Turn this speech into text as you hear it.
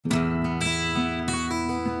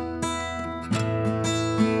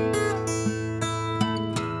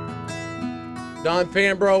Don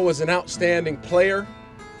Fambrough was an outstanding player.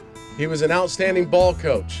 He was an outstanding ball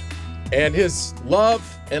coach. And his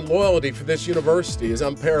love and loyalty for this university is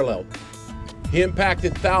unparalleled. He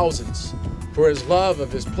impacted thousands for his love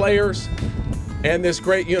of his players and this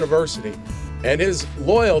great university. And his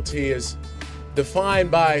loyalty is defined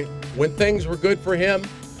by when things were good for him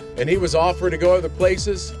and he was offered to go other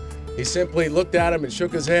places, he simply looked at him and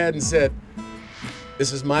shook his head and said,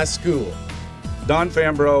 "This is my school." Don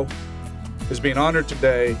Fambrough is being honored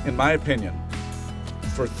today, in my opinion,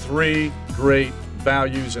 for three great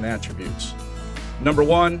values and attributes. Number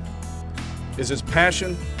one is his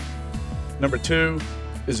passion. Number two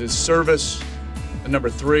is his service. And number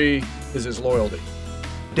three is his loyalty.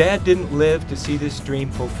 Dad didn't live to see this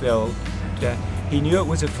dream fulfilled. He knew it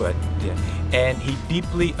was afoot, and he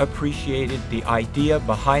deeply appreciated the idea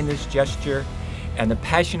behind this gesture and the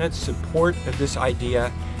passionate support of this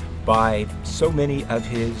idea by so many of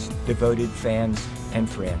his devoted fans and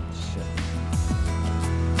friends.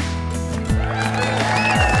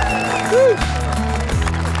 Woo!